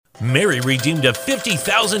Mary redeemed a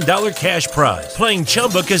 $50,000 cash prize playing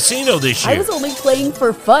Chumba Casino this year. I was only playing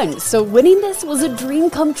for fun, so winning this was a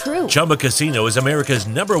dream come true. Chumba Casino is America's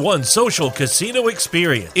 #1 social casino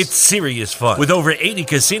experience. It's serious fun. With over 80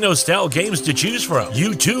 casino-style games to choose from,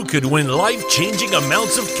 you too could win life-changing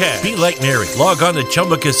amounts of cash. Be like Mary. Log on to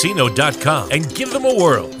ChumbaCasino.com and give them a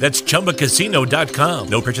whirl. That's ChumbaCasino.com.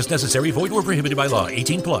 No purchase necessary. Void where prohibited by law.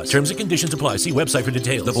 18 plus. Terms and conditions apply. See website for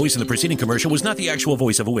details. The voice in the preceding commercial was not the actual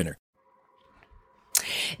voice of a winner.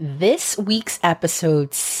 This week's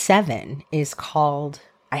episode 7 is called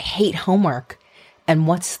I Hate Homework and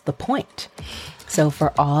What's the Point? So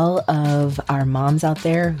for all of our moms out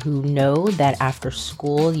there who know that after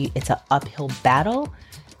school it's an uphill battle,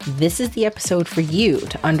 this is the episode for you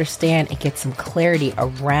to understand and get some clarity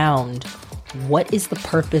around what is the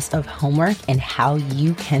purpose of homework and how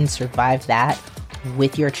you can survive that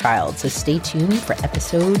with your child. So stay tuned for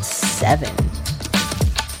episode 7.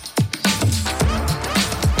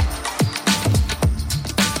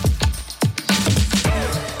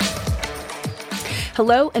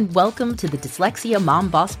 Hello and welcome to the Dyslexia Mom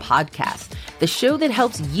Boss Podcast, the show that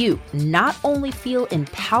helps you not only feel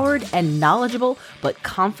empowered and knowledgeable, but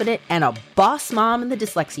confident and a boss mom in the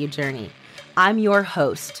dyslexia journey. I'm your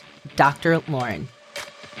host, Dr. Lauren.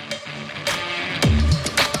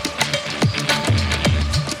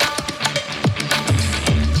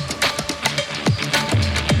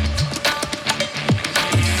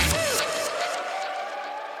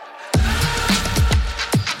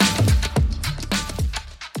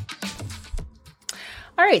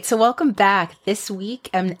 All right, so welcome back. This week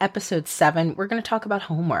in episode 7, we're going to talk about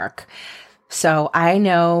homework. So I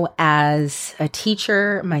know as a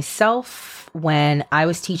teacher myself, when I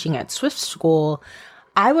was teaching at Swift School,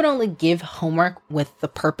 I would only give homework with the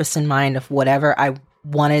purpose in mind of whatever I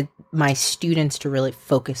wanted my students to really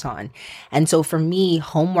focus on. And so for me,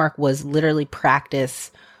 homework was literally practice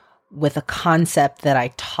with a concept that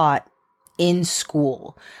I taught in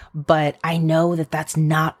school. But I know that that's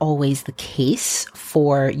not always the case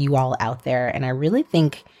for you all out there. And I really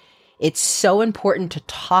think it's so important to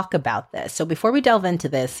talk about this. So before we delve into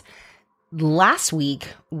this, last week's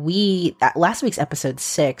episode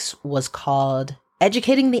 6 was called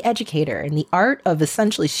Educating the Educator and the Art of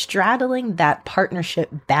Essentially Straddling That Partnership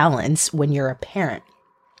Balance When You're a Parent.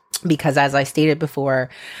 Because as I stated before,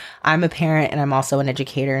 I'm a parent and I'm also an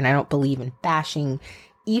educator, and I don't believe in bashing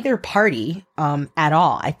either party at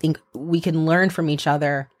all. I think we can learn from each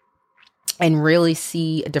other and really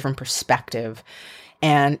see a different perspective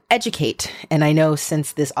and educate. And I know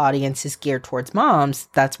since this audience is geared towards moms,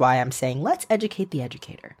 that's why I'm saying let's educate the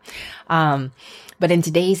educator. But in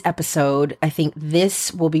today's episode, I think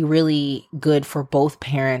this will be really good for both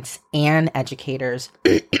parents and educators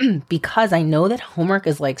because I know that homework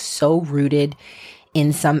is like so rooted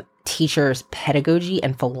in some teachers' pedagogy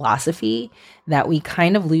and philosophy that we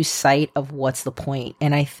kind of lose sight of what's the point.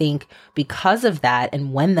 And I think because of that,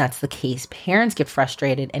 and when that's the case, parents get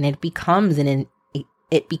frustrated and it becomes an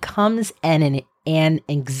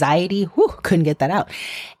anxiety, couldn't get that out,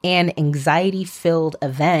 an anxiety-filled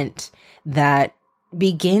event that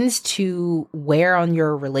begins to wear on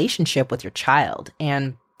your relationship with your child.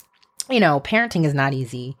 And, parenting is not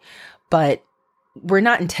easy, but we're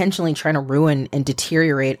not intentionally trying to ruin and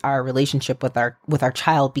deteriorate our relationship with our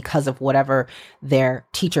child because of whatever their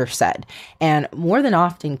teacher said. And more than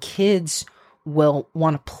often, kids will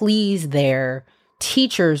want to please their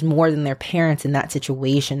teachers more than their parents in that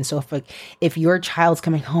situation. So if your child's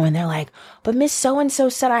coming home and they're like, but Miss So-and-so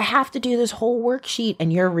said I have to do this whole worksheet,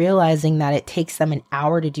 and you're realizing that it takes them an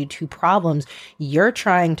hour to do 2 problems, you're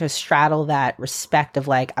trying to straddle that respect of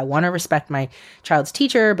like, I want to respect my child's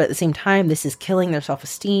teacher, but at the same time, this is killing their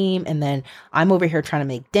self-esteem. And then I'm over here trying to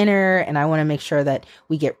make dinner and I want to make sure that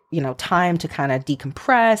we get, time to kind of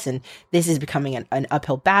decompress. And this is becoming an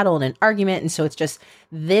uphill battle and an argument. And so it's just,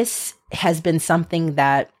 this has been something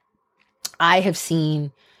that I have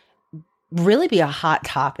seen really be a hot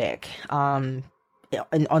topic on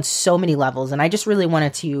so many levels. And I just really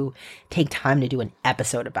wanted to take time to do an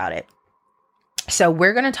episode about it. So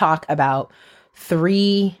we're going to talk about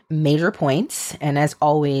 3 major points. And as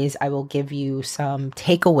always, I will give you some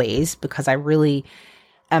takeaways because I really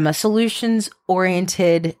am a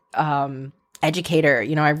solutions-oriented educator.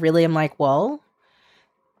 I really am like, well,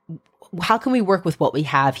 how can we work with what we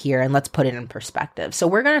have here and let's put it in perspective? So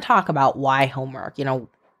we're going to talk about why homework,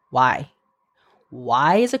 why?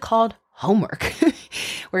 Why is it called homework?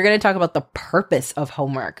 We're going to talk about the purpose of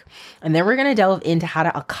homework. And then we're going to delve into how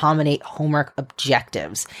to accommodate homework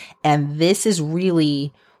objectives. And this is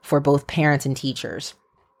really for both parents and teachers.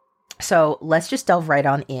 So let's just delve right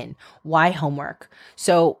on in. Why homework?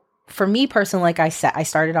 So for me personally, like I said, I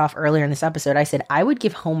started off earlier in this episode, I said I would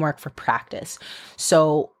give homework for practice.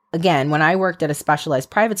 So again, when I worked at a specialized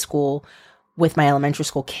private school with my elementary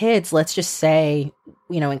school kids, let's just say,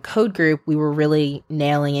 in code group, we were really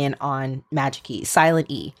nailing in on Magic E, silent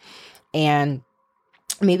E. And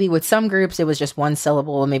maybe with some groups, it was just one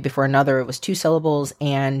syllable. And maybe for another, it was two syllables.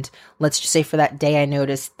 And let's just say for that day, I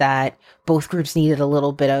noticed that both groups needed a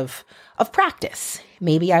little bit of practice.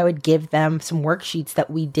 Maybe I would give them some worksheets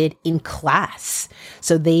that we did in class,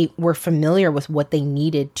 so they were familiar with what they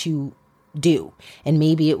needed to do. And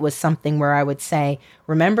maybe it was something where I would say,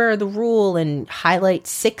 remember the rule and highlight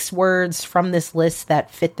 6 words from this list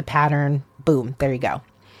that fit the pattern. Boom, there you go.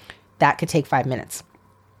 That could take 5 minutes.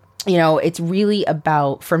 It's really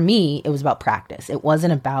about, for me, it was about practice. It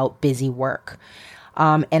wasn't about busy work.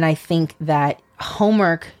 And I think that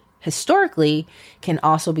homework historically can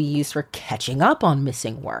also be used for catching up on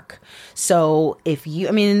missing work. So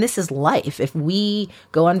and this is life. If we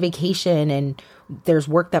go on vacation and there's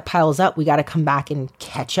work that piles up, we got to come back and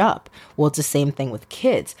catch up. Well, it's the same thing with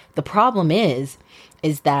kids. The problem is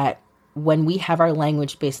that when we have our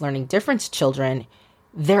language-based learning difference children,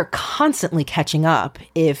 they're constantly catching up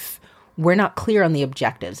if we're not clear on the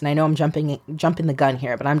objectives. And I know I'm jumping the gun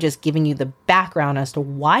here, but I'm just giving you the background as to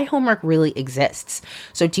why homework really exists.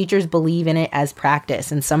 So teachers believe in it as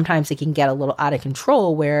practice, and sometimes it can get a little out of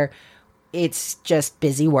control where it's just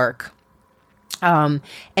busy work. And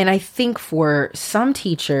I think for some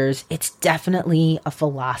teachers, it's definitely a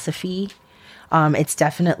philosophy. It's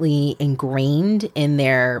definitely ingrained in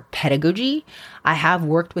their pedagogy. I have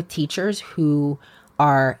worked with teachers who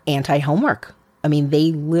are anti-homework. I mean,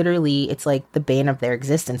 they literally, it's like the bane of their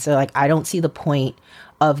existence. So like, I don't see the point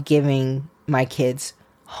of giving my kids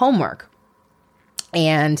homework.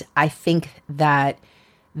 And I think that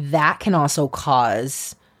can also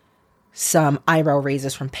cause some eyebrow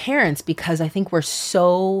raises from parents, because I think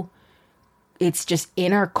it's just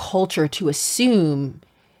in our culture to assume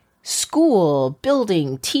school,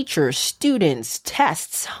 building, teachers, students,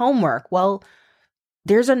 tests, homework. Well,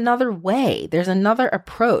 there's another way, there's another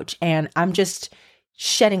approach. And I'm just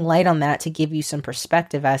shedding light on that to give you some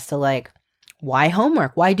perspective as to like, why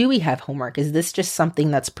homework? Why do we have homework? Is this just something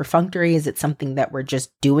that's perfunctory? Is it something that we're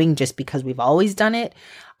just doing just because we've always done it?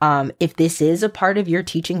 If this is a part of your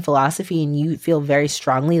teaching philosophy and you feel very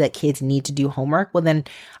strongly that kids need to do homework, well, then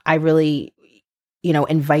I really,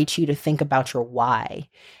 invite you to think about your why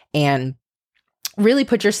and really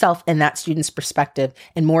put yourself in that student's perspective,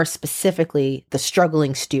 and more specifically, the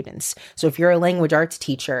struggling students. So if you're a language arts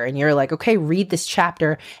teacher and you're like, okay, read this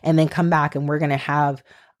chapter and then come back and we're going to have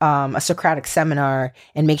a Socratic seminar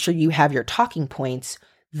and make sure you have your talking points,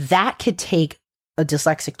 that could take a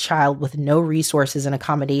dyslexic child with no resources and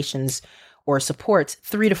accommodations or supports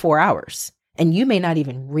 3 to 4 hours. And you may not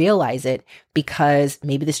even realize it because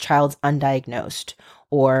maybe this child's undiagnosed,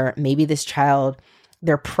 or maybe this child,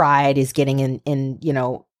 their pride is getting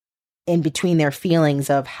in between their feelings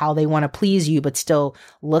of how they want to please you, but still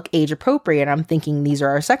look age appropriate. I'm thinking these are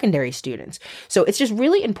our secondary students. So it's just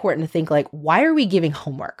really important to think like, why are we giving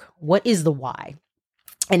homework? What is the why?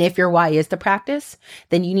 And if your why is the practice,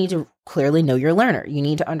 then you need to clearly know your learner. You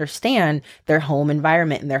need to understand their home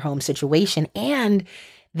environment and their home situation. And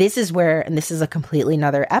this is where, and this is a completely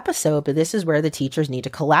another episode, but this is where the teachers need to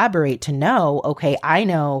collaborate to know, okay, I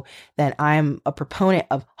know that I'm a proponent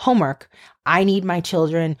of homework. I need my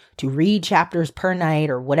children to read chapters per night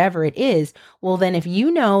or whatever it is. Well, then if you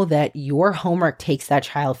know that your homework takes that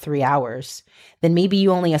child 3 hours, then maybe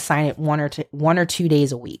you only assign it 1 or 2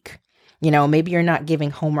 days a week. Maybe you're not giving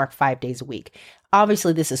homework 5 days a week.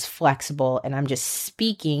 Obviously, this is flexible, and I'm just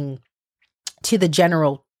speaking to the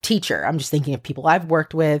general teacher. I'm just thinking of people I've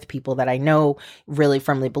worked with, people that I know really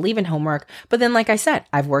firmly believe in homework. But then, like I said,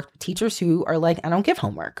 I've worked with teachers who are like, I don't give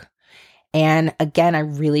homework. And again, I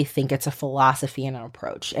really think it's a philosophy and an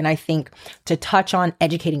approach. And I think to touch on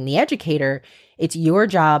educating the educator, it's your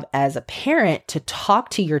job as a parent to talk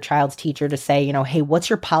to your child's teacher to say, hey, what's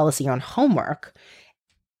your policy on homework?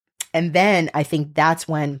 And then I think that's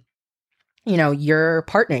when you're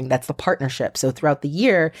partnering. That's the partnership. So throughout the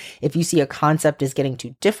year, if you see a concept is getting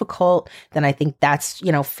too difficult, then I think that's,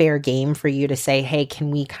 fair game for you to say, hey, can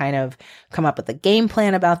we kind of come up with a game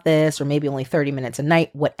plan about this, or maybe only 30 minutes a night,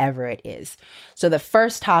 whatever it is. So the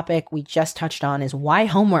first topic we just touched on is why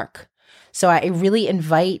homework. So I really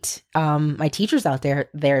invite my teachers out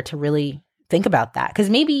there to really think about that, because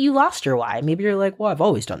maybe you lost your why. Maybe you're like, well, I've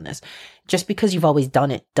always done this. Just because you've always done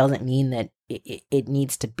it doesn't mean that it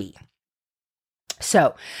needs to be.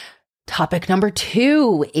 So topic number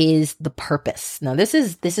 2 is the purpose. Now, this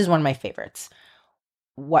is one of my favorites.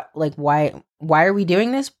 why are we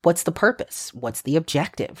doing this? What's the purpose? What's the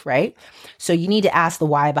objective, right? So you need to ask the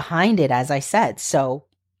why behind it, as I said. So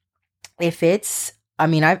if it's, I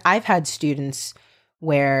mean, I've had students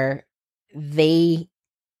where they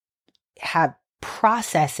have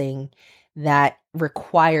processing that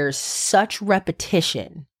requires such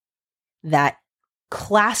repetition that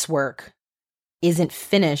classwork isn't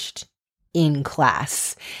finished in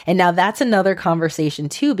class. And now that's another conversation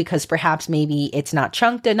too, because perhaps maybe it's not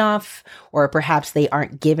chunked enough, or perhaps they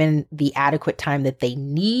aren't given the adequate time that they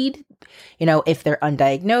need. You know, if they're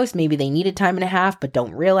undiagnosed, maybe they need a time and a half, but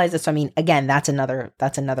don't realize it. So, I mean, again, that's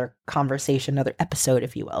another conversation, another episode,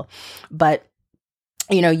 if you will. But,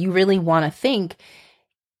 you know, you really want to think,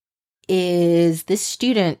 is this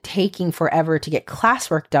student taking forever to get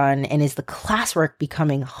classwork done? And is the classwork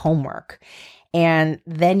becoming homework? And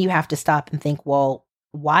then you have to stop and think, well,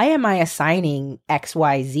 why am I assigning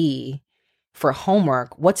XYZ for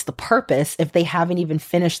homework? What's the purpose if they haven't even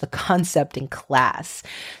finished the concept in class?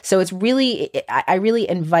 So it's really, I really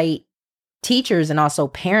invite teachers and also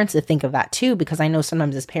parents to think of that too, because I know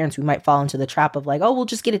sometimes as parents, we might fall into the trap of like, oh, we'll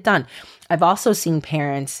just get it done. I've also seen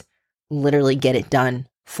parents literally get it done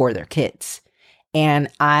for their kids. And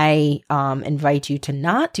I invite you to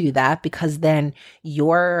not do that, because then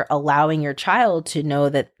you're allowing your child to know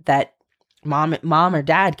that mom or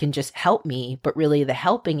dad can just help me. But really the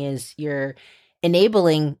helping is you're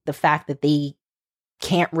enabling the fact that they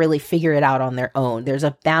can't really figure it out on their own. There's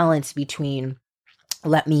a balance between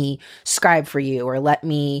let me scribe for you, or let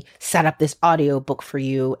me set up this audio book for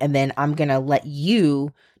you, and then I'm going to let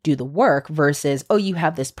you do the work, versus, oh, you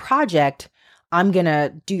have this project, I'm going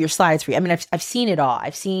to do your slides for you. I mean, I've seen it all.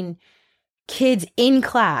 I've seen kids in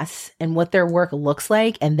class and what their work looks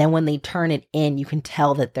like. And then when they turn it in, you can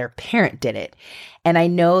tell that their parent did it. And I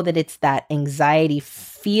know that it's that anxiety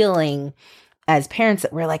feeling as parents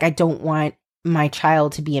that we're like, I don't want my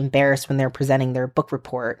child to be embarrassed when they're presenting their book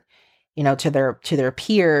report, you know, to their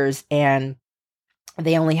peers, and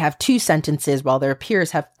they only have 2 sentences while their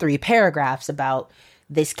peers have 3 paragraphs about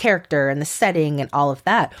this character and the setting and all of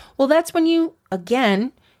that. Well, that's when you,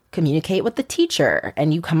 again, communicate with the teacher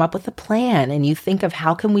and you come up with a plan and you think of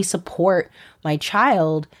how can we support my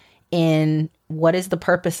child in what is the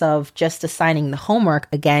purpose of just assigning the homework,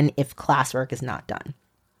 again, if classwork is not done.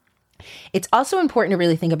 It's also important to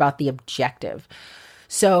really think about the objective.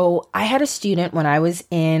 So I had a student when I was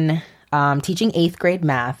in teaching 8th grade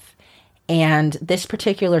math, and this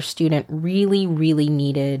particular student really, really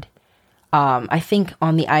needed, I think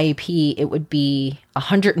on the IEP, it would be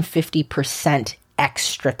 150%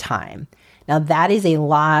 extra time. Now that is a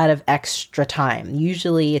lot of extra time.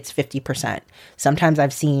 Usually it's 50%. Sometimes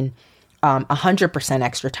I've seen 100%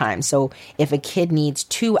 extra time. So if a kid needs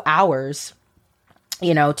 2 hours,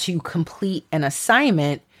 you know, to complete an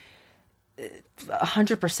assignment,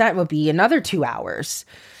 100% would be another 2 hours.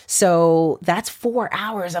 So that's 4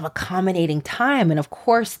 hours of accommodating time. And of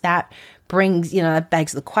course that brings, you know, that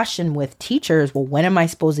begs the question with teachers, well, when am I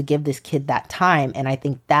supposed to give this kid that time? And I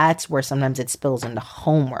think that's where sometimes it spills into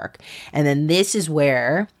homework. And then this is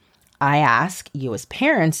where I ask you as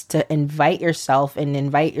parents to invite yourself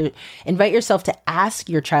to ask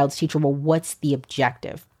your child's teacher, well, what's the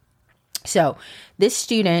objective? So this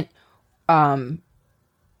student,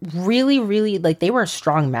 really, really, like, they were a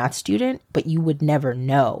strong math student, but you would never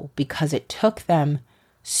know because it took them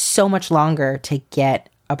so much longer to get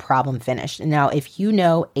a problem finished. Now, if you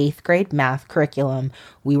know 8th grade math curriculum,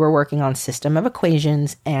 we were working on system of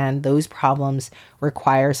equations, and those problems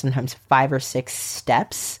require sometimes 5 or 6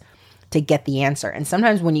 steps to get the answer. And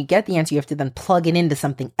sometimes when you get the answer, you have to then plug it into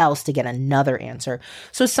something else to get another answer.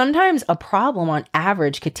 So sometimes a problem on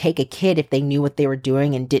average could take a kid, if they knew what they were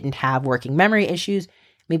doing and didn't have working memory issues,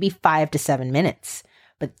 maybe 5 to 7 minutes.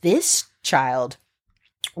 But this child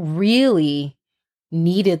really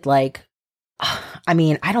needed, like, I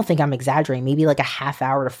mean, I don't think I'm exaggerating, maybe like a half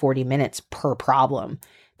hour to 40 minutes per problem.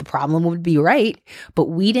 The problem would be right, but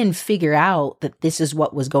we didn't figure out that this is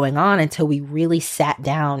what was going on until we really sat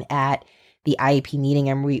down at the IEP meeting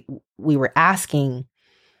and we were asking,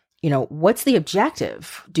 you know, what's the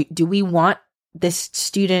objective? Do we want this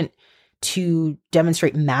student to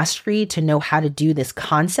demonstrate mastery, to know how to do this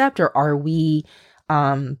concept, or are we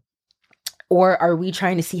trying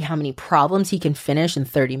to see how many problems he can finish in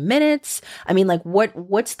 30 minutes? I mean, like,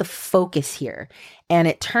 what's the focus here? And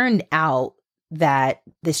it turned out that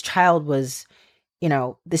this child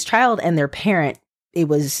and their parent, it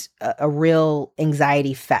was a real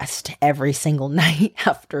anxiety fest every single night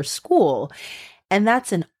after school. And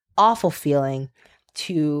that's an awful feeling,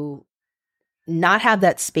 to not have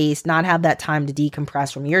that space, not have that time to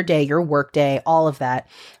decompress from your day, your work day, all of that.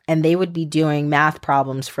 And they would be doing math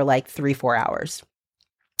problems for like 3-4 hours.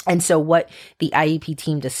 And so what the IEP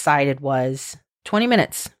team decided was 20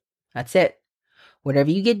 minutes. That's it.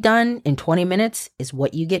 Whatever you get done in 20 minutes is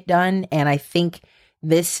what you get done. And I think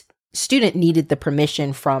this student needed the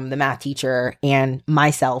permission from the math teacher and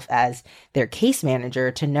myself as their case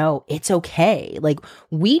manager to know it's okay. Like,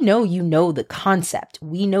 we know you know the concept.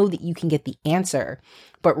 We know that you can get the answer.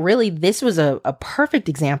 But really, this was a perfect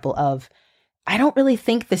example of, I don't really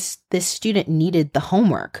think this student needed the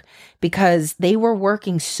homework, because they were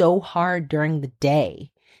working so hard during the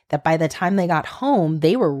day that by the time they got home,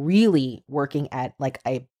 they were really working at like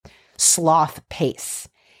a sloth pace.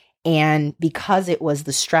 And because it was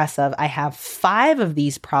the stress of, I have 5 of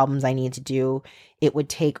these problems I need to do, it would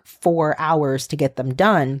take 4 hours to get them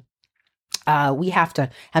done. We have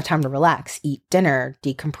to have time to relax, eat dinner,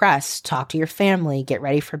 decompress, talk to your family, get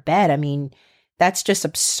ready for bed. I mean, that's just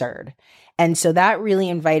absurd. And so that really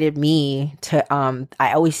invited me to,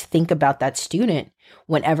 I always think about that student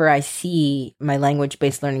whenever I see my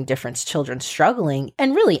language-based learning difference children struggling,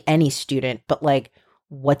 and really any student, but like,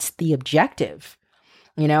 what's the objective?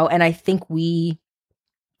 You know, and I think we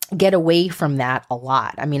get away from that a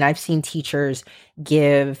lot. I mean, I've seen teachers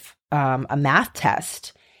give a math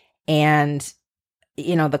test, and,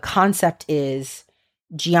 you know, the concept is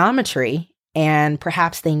geometry, and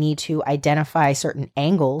perhaps they need to identify certain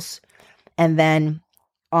angles. And then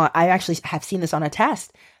I actually have seen this on a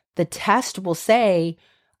test. The test will say,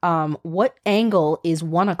 what angle is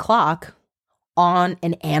 1 o'clock on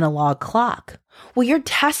an analog clock? Well, you're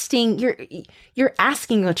testing, you're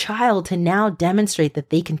asking a child to now demonstrate that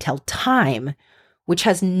they can tell time, which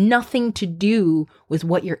has nothing to do with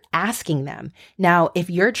what you're asking them. Now, if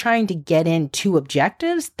you're trying to get in 2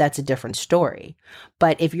 objectives, that's a different story.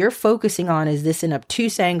 But if you're focusing on, is this an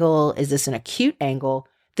obtuse angle? Is this an acute angle?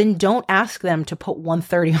 Then don't ask them to put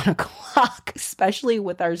 1:30 on a clock, especially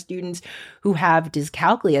with our students who have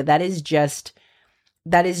dyscalculia. That is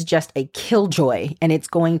just a killjoy, and it's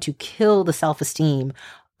going to kill the self-esteem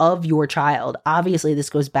of your child. Obviously, this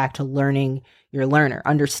goes back to learning your learner,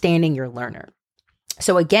 understanding your learner.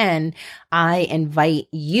 So again, I invite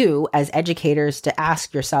you as educators to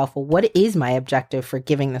ask yourself, well, what is my objective for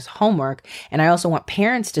giving this homework? And I also want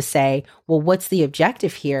parents to say, well, what's the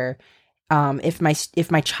objective here? If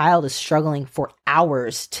my child is struggling for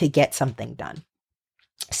hours to get something done.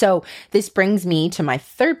 So this brings me to my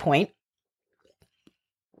third point: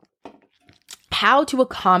 how to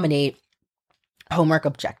accommodate homework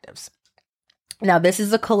objectives. Now, this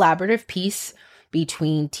is a collaborative piece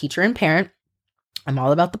between teacher and parent. I'm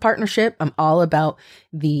all about the partnership. I'm all about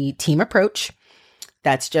the team approach.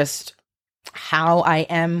 That's just how I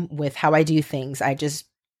am with how I do things. I just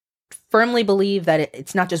firmly believe that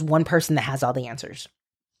it's not just one person that has all the answers.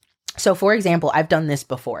 So, for example, I've done this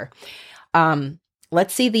before.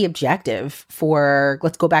 Let's say the objective for,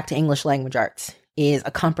 let's go back to English language arts, is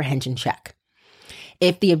a comprehension check.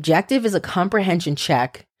 If the objective is a comprehension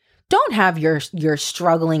check, don't have your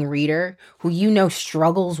struggling reader who you know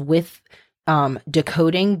struggles with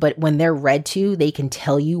decoding, but when they're read to, they can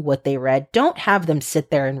tell you what they read. Don't have them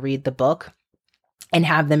sit there and read the book and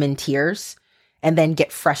have them in tears and then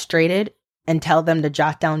get frustrated and tell them to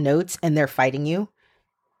jot down notes and they're fighting you.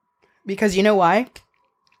 Because you know why?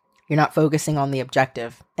 You're not focusing on the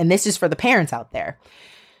objective. And this is for the parents out there.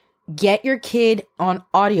 Get your kid on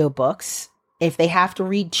audiobooks. If they have to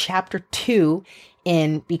read chapter 2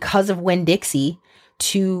 in Because of Winn-Dixie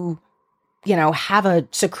to, you know, have a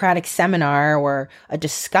Socratic seminar or a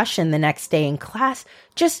discussion the next day in class,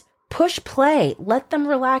 just push play. Let them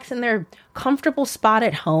relax in their comfortable spot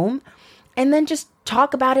at home and then just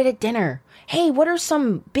talk about it at dinner. Hey, what are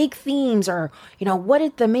some big themes? Or, you know, what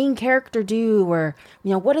did the main character do? Or,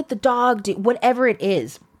 you know, what did the dog do? Whatever it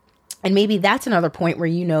is. And maybe that's another point where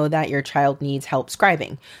you know that your child needs help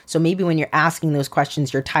scribing. So maybe when you're asking those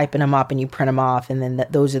questions, you're typing them up and you print them off, and then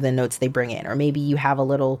those are the notes they bring in. Or maybe you have a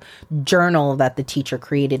little journal that the teacher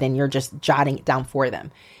created and you're just jotting it down for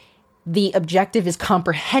them. The objective is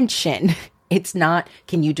comprehension. It's not,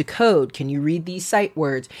 can you decode? Can you read these sight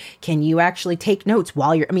words? Can you actually take notes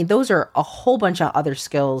while those are a whole bunch of other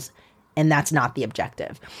skills, and that's not the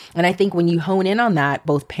objective. And I think when you hone in on that,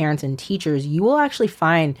 both parents and teachers, you will actually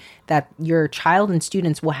find that your child and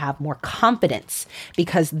students will have more confidence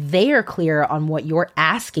because they are clear on what you're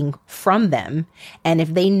asking from them. And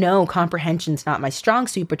if they know comprehension's not my strong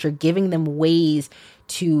suit, but you're giving them ways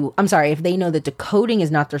if they know that decoding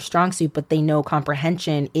is not their strong suit, but they know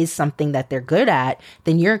comprehension is something that they're good at,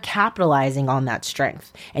 then you're capitalizing on that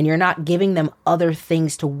strength. And you're not giving them other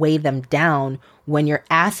things to weigh them down when you're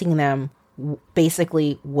asking them,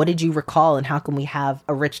 basically, what did you recall and how can we have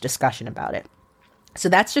a rich discussion about it? So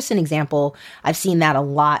that's just an example. I've seen that a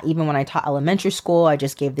lot. Even when I taught elementary school, I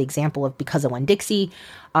just gave the example of Because of Winn-Dixie.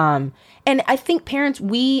 And I think parents,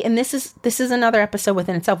 and this is another episode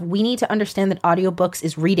within itself, we need to understand that audiobooks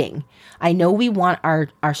is reading. I know we want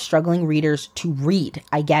our struggling readers to read.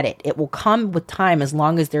 I get it. It will come with time as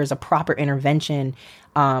long as there's a proper intervention,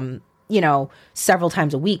 several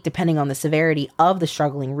times a week, depending on the severity of the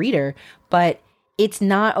struggling reader. But it's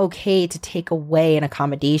not okay to take away an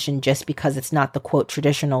accommodation just because it's not the quote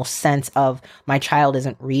traditional sense of my child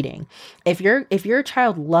isn't reading. If your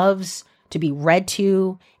child loves to be read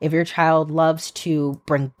to, if your child loves to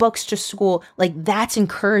bring books to school, like that's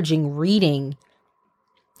encouraging reading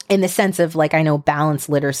in the sense of, like, I know balanced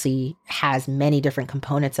literacy has many different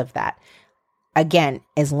components of that. Again,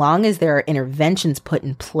 as long as there are interventions put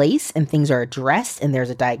in place and things are addressed and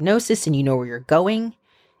there's a diagnosis and you know where you're going,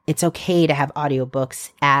 it's okay to have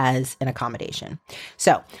audiobooks as an accommodation.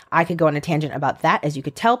 So I could go on a tangent about that, as you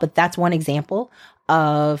could tell, but that's one example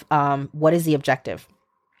of what is the objective.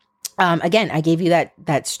 Again, I gave you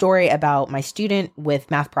that story about my student with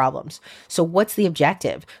math problems. So what's the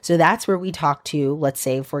objective? So that's where we talk to, let's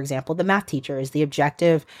say, for example, the math teacher. Is the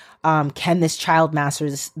objective, can this child master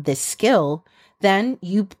this skill? Then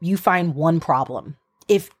you find one problem.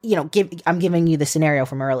 I'm giving you the scenario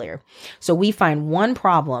from earlier. So we find one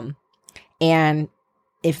problem, and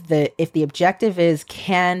if the objective is,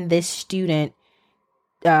 can this student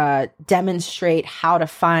demonstrate how to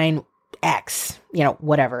find X,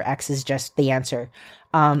 whatever, X is just the answer,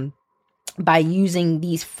 by using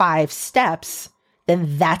these 5 steps,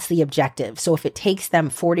 then that's the objective. So if it takes them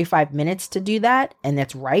 45 minutes to do that, and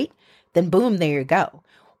that's right, then boom, there you go.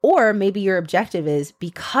 Or maybe your objective is,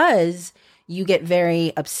 because you get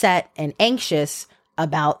very upset and anxious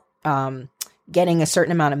about getting a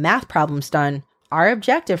certain amount of math problems done, our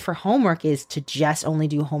objective for homework is to just only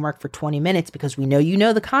do homework for 20 minutes because we know you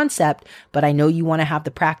know the concept, but I know you want to have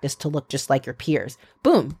the practice to look just like your peers.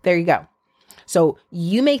 Boom, there you go. So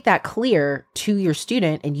you make that clear to your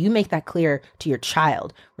student and you make that clear to your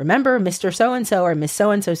child. Remember, Mr. So-and-so or Miss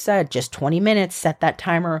So-and-so said just 20 minutes, set that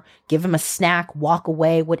timer, give them a snack, walk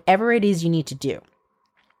away, whatever it is you need to do.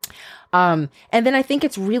 And then I think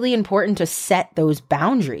it's really important to set those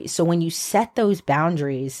boundaries. So when you set those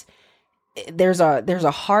boundaries, there's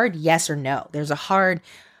a hard yes or no. There's a hard,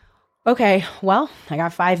 okay, well, I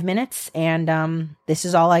got 5 minutes and this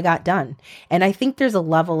is all I got done. And I think there's a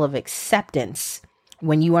level of acceptance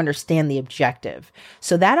when you understand the objective.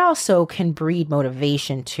 So that also can breed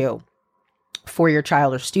motivation too for your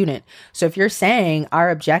child or student. So if you're saying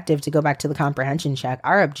our objective, to go back to the comprehension check,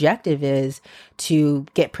 our objective is to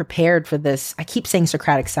get prepared for this. I keep saying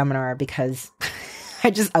Socratic seminar because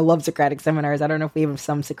I love Socratic seminars. I don't know if we have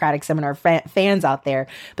some Socratic seminar fans out there,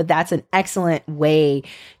 but that's an excellent way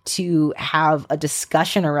to have a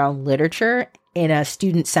discussion around literature in a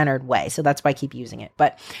student-centered way. So that's why I keep using it.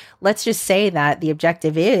 But let's just say that the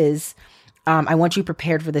objective is, I want you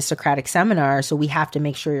prepared for the Socratic seminar, so we have to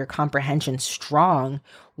make sure your comprehension's strong.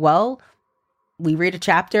 Well, we read a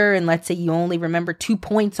chapter and let's say you only remember 2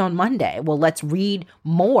 points on Monday. Well, let's read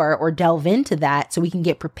more or delve into that so we can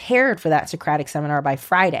get prepared for that Socratic seminar by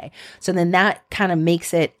Friday. So then that kind of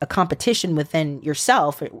makes it a competition within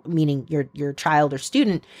yourself, meaning your child or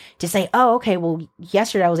student, to say, oh, okay, well,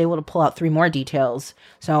 yesterday I was able to pull out 3 more details.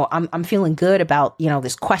 So I'm feeling good about,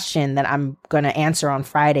 this question that I'm going to answer on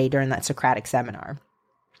Friday during that Socratic seminar.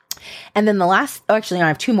 And then I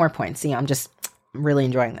have 2 more points. See, I'm really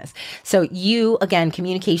enjoying this. So again,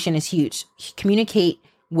 communication is huge. Communicate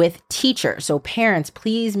with teachers. So parents,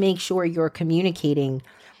 please make sure you're communicating.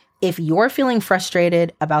 If you're feeling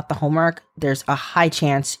frustrated about the homework, there's a high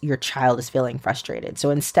chance your child is feeling frustrated. So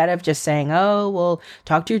instead of just saying, oh, well,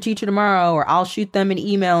 talk to your teacher tomorrow, or I'll shoot them an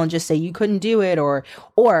email and just say you couldn't do it, or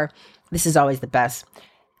this is always the best.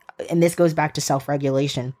 And this goes back to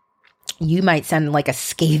self-regulation. You might send like a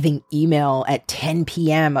scathing email at 10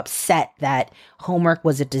 p.m. upset that homework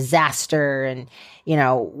was a disaster and,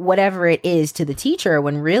 whatever it is to the teacher,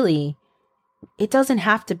 when really it doesn't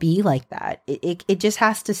have to be like that. It just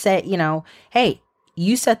has to say, hey,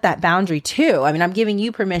 you set that boundary too. I mean, I'm giving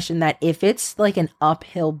you permission that if it's like an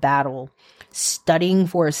uphill battle studying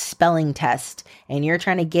for a spelling test and you're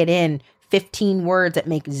trying to get in 15 words that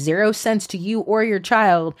make 0 sense to you or your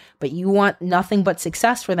child, but you want nothing but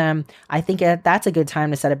success for them, I think that's a good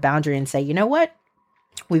time to set a boundary and say, you know what?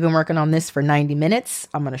 We've been working on this for 90 minutes.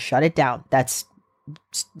 I'm going to shut it down. That's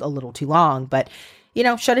a little too long, but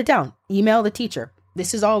shut it down. Email the teacher.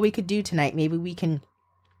 This is all we could do tonight. Maybe we can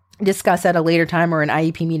discuss at a later time or an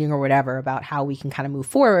IEP meeting or whatever about how we can kind of move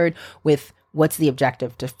forward with what's the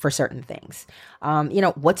objective for certain things.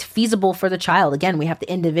 What's feasible for the child. Again, we have to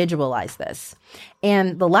individualize this.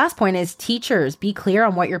 And the last point is teachers, be clear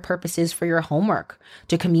on what your purpose is for your homework,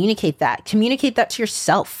 to communicate that to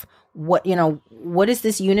yourself. What is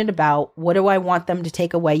this unit about? What do I want them to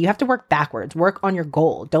take away? You have to work backwards, work on your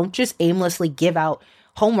goal. Don't just aimlessly give out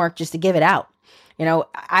homework just to give it out.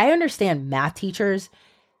 I understand math teachers.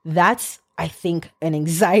 That's, I think, an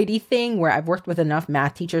anxiety thing where I've worked with enough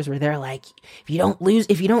math teachers where they're like, if you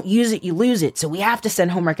don't use it, you lose it. So we have to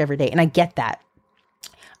send homework every day. And I get that.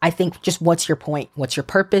 I think just what's your point? What's your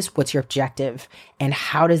purpose? What's your objective? And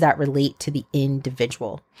how does that relate to the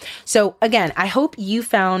individual? So again, I hope you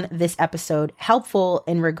found this episode helpful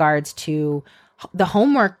in regards to the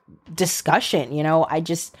homework discussion.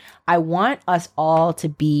 I want us all to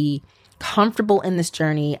be comfortable in this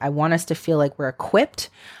journey. I want us to feel like we're equipped.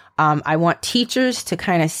 I want teachers to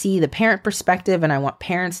kind of see the parent perspective, and I want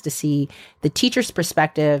parents to see the teacher's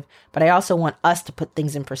perspective, but I also want us to put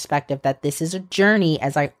things in perspective that this is a journey,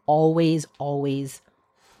 as I always, always,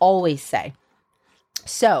 always say.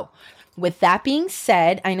 So with that being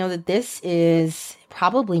said, I know that this is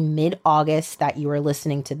probably mid-August that you are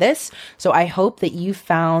listening to this. So I hope that you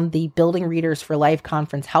found the Building Readers for Life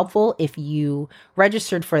conference helpful. If you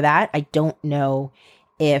registered for that, I don't know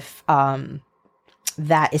if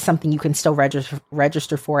that is something you can still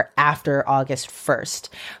register for after August 1st.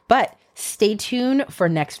 But stay tuned for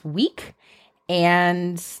next week.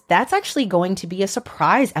 And that's actually going to be a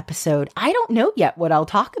surprise episode. I don't know yet what I'll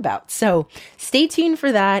talk about. So stay tuned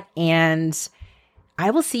for that. And I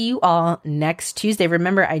will see you all next Tuesday.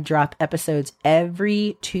 Remember, I drop episodes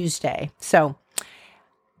every Tuesday. So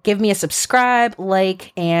give me a subscribe,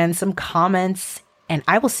 like, and some comments. And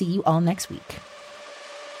I will see you all next week.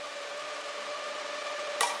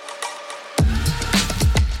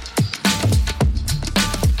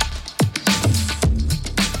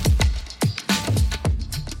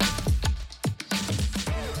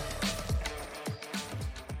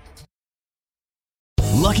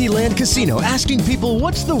 Lucky Land Casino, asking people,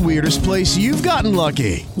 what's the weirdest place you've gotten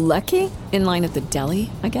lucky? Lucky? In line at the deli,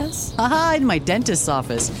 I guess? Aha, in my dentist's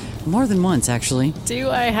office. More than once, actually. Do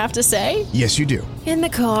I have to say? Yes, you do. In the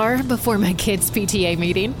car before my kids' PTA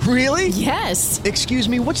meeting. Really? Yes. Excuse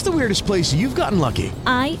me, what's the weirdest place you've gotten lucky?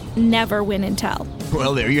 I never win and tell.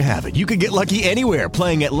 Well, there you have it. You can get lucky anywhere,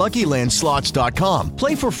 playing at LuckyLandSlots.com.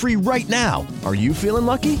 Play for free right now. Are you feeling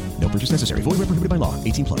lucky? No purchase necessary. Void where prohibited by law.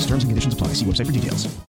 18+. Terms and conditions apply. See website for details.